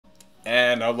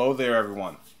And hello there,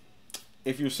 everyone.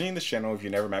 If you've seen this channel, if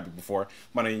you've never met me before,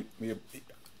 my name.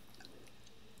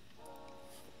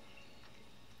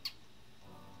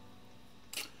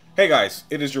 Hey guys,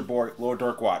 it is your boy Lord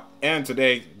Dorkwat, and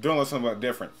today doing something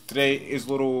different. Today is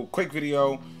a little quick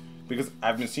video because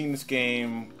I've been seeing this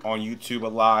game on YouTube a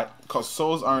lot called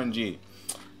Sol RNG,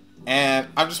 and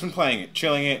I've just been playing it,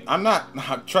 chilling it. I'm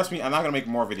not, trust me, I'm not gonna make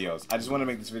more videos. I just want to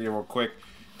make this video real quick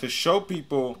to show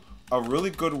people a really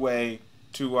good way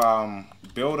to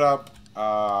build up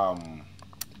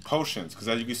potions, because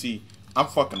as you can see, I'm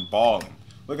fucking balling.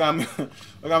 Look how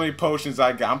many potions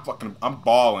I got. I'm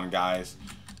balling, guys.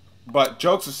 But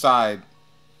jokes aside,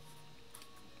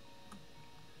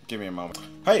 give me a moment.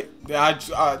 Hey,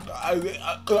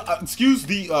 excuse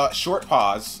the short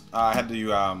pause. I had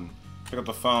to pick up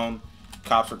the phone.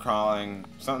 Cops were calling.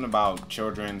 Something about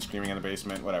children screaming in the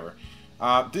basement. Whatever.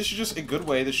 This is just a good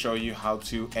way to show you how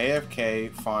to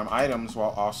AFK farm items while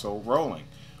also rolling.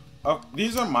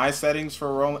 These are my settings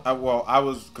for rolling. Well,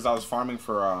 because I was farming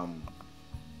for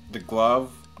the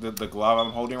glove, the glove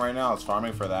I'm holding right now. I was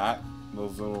farming for that.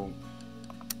 Those little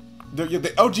the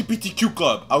LGBTQ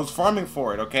club. I was farming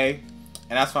for it, okay,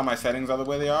 and that's why my settings are the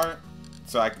way they are.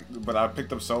 So but I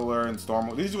picked up solar and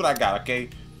storm. This is what I got, okay.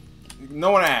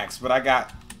 No one asked, but I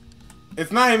got.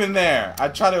 It's not even there. I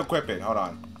try to equip it. Hold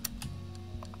on.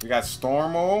 We got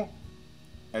Stormo,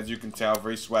 as you can tell,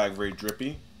 very swag, very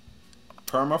drippy.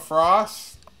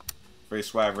 Permafrost, very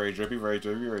swag, very drippy, very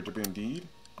drippy, very drippy indeed.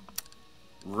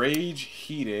 Rage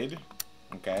heated,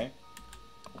 okay,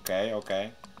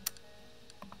 okay.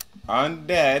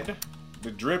 Undead,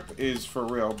 the drip is for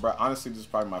real, but honestly, this is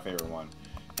probably my favorite one.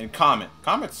 And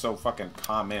Comet's so fucking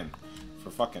common,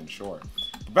 for fucking sure.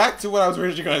 Back to what I was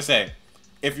originally gonna say.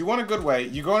 If you want a good way,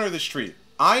 you go under this tree.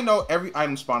 I know every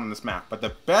item spawn on this map, but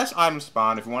the best item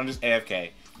spawn, if you want to just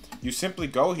AFK, you simply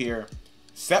go here,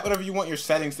 set whatever you want your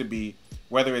settings to be,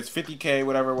 whether it's 50k,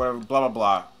 whatever, blah, blah,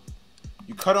 blah.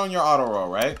 You cut on your auto roll,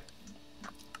 right?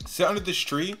 Sit under this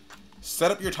tree, set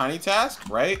up your tiny task,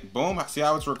 right? Boom, see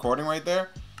how it's recording right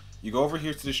there? You go over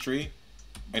here to this tree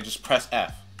and just press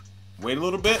F. Wait a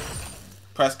little bit,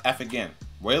 press F again.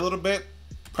 Wait a little bit,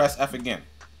 press F again.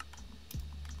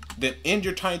 Then end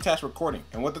your tiny task recording.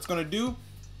 And what that's gonna do,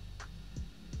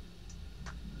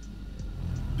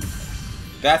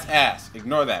 that's ass.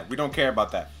 Ignore that. We don't care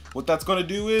about that. What that's going to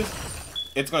do is,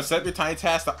 it's going to set up your tiny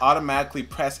task to automatically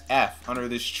press F under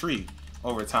this tree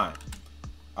over time.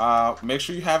 Make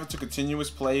sure you have it to continuous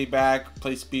playback,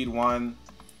 play speed 1.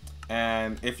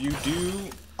 And if you do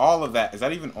all of that, is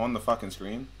that even on the fucking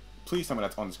screen? Please tell me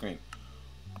that's on the screen.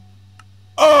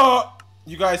 Oh!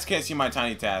 You guys can't see my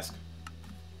tiny task.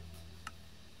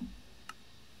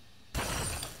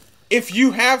 If you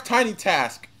have tiny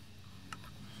task,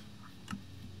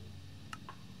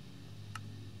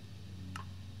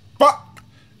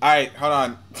 alright, hold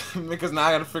on. Because now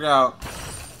I gotta figure out.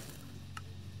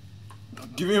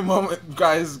 Give me a moment,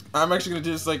 guys. I'm actually gonna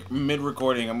do this like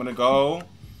mid-recording. I'm gonna go.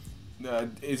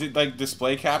 Is it like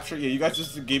display capture? Yeah, you guys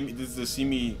just give me this to see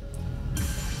me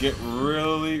get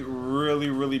really, really,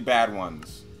 really bad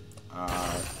ones.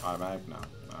 Automatic now.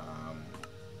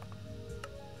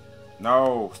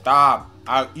 No, stop.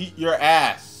 I'll eat your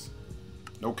ass.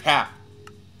 No cap.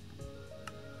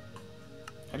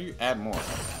 How do you add more?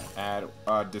 Add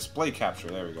display capture.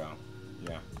 There we go.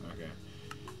 Yeah. Okay.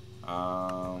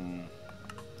 No,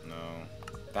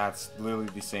 that's literally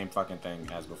the same fucking thing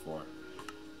as before.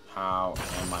 How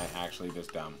am I actually this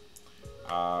dumb?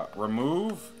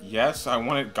 Remove. Yes, I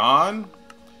want it gone.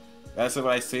 That's what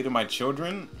I say to my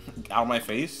children. Out of my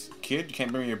face, kid. You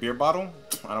can't bring me your beer bottle.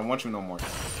 I don't want you no more.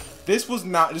 This was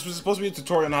supposed to be a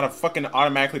tutorial on how to fucking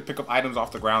automatically pick up items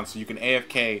off the ground so you can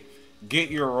AFK,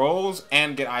 get your rolls,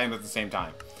 and get items at the same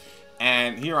time.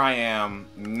 And here I am,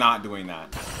 not doing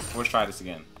that. Let's try this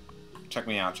again. Check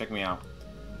me out, check me out.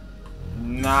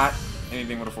 Not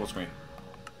anything with a full screen.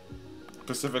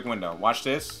 Specific window. Watch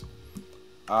this.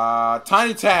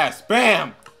 Tiny task.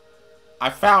 Bam!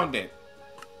 I found it.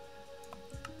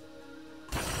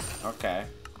 Okay.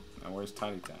 Now where's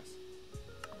tiny task?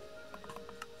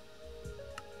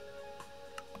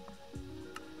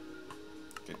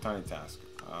 Okay, tiny task.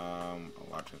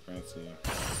 Watch transparency.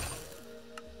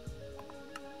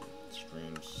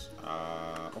 Streams.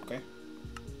 Okay.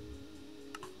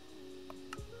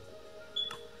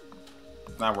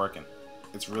 It's not working.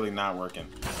 It's really not working.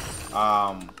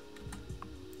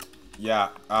 Yeah.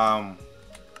 Yeah,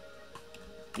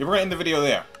 we're gonna end the video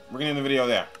there. We're gonna end the video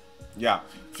there. Yeah.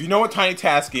 If you know what tiny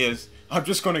task is, I'm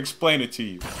just gonna explain it to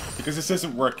you because this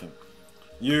isn't working.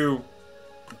 You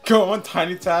go on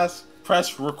tiny task,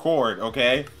 press record,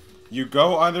 okay? You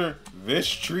go under this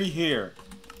tree here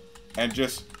and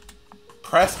just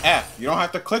press F. You don't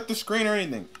have to click the screen or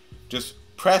anything. Just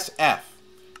press F.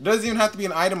 It doesn't even have to be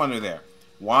an item under there.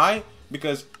 Why?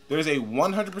 Because there's a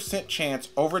 100% chance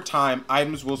over time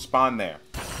items will spawn there.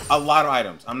 A lot of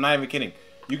items. I'm not even kidding.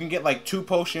 You can get like 2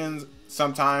 potions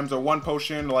sometimes, or 1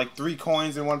 potion, or like 3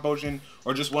 coins in 1 potion,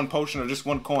 or just 1 potion, or just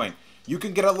 1 coin. You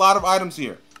can get a lot of items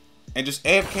here. And just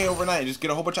AFK overnight and just get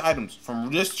a whole bunch of items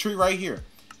from this tree right here.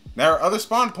 There are other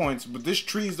spawn points, but this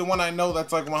tree is the one I know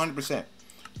that's like 100%.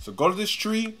 So go to this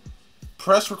tree,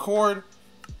 press record,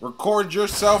 record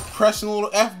yourself pressing the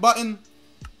little F button,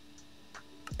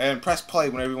 and press play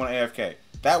whenever you want to AFK.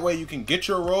 That way you can get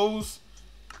your rolls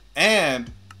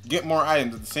and get more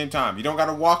items at the same time. You don't got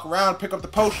to walk around, pick up the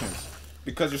potions.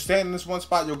 Because you're staying in this one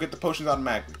spot, you'll get the potions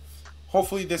automatically.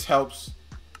 Hopefully this helps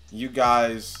you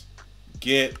guys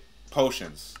get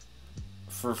potions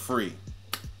for free.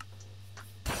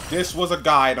 This was a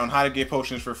guide on how to get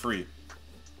potions for free.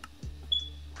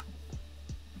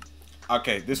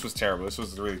 Okay, this was terrible. This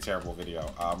was a really terrible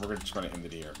video. We're just going to end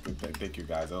it here. Thank you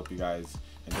guys. I hope you guys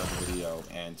enjoyed the video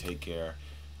and take care.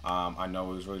 I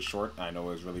know it was really short. I know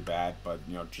it was really bad, but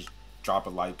you know, just drop a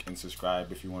like and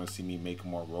subscribe if you want to see me make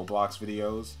more Roblox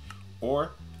videos.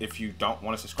 Or if you don't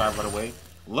want to subscribe right away,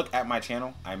 look at my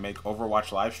channel. I make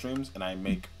Overwatch live streams and I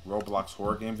make Roblox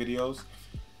horror game videos.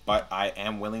 But I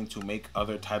am willing to make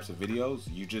other types of videos.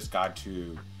 You just got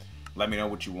to let me know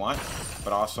what you want.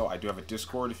 But also, I do have a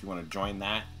Discord if you want to join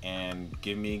that and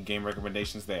give me game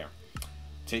recommendations there.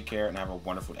 Take care and have a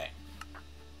wonderful day.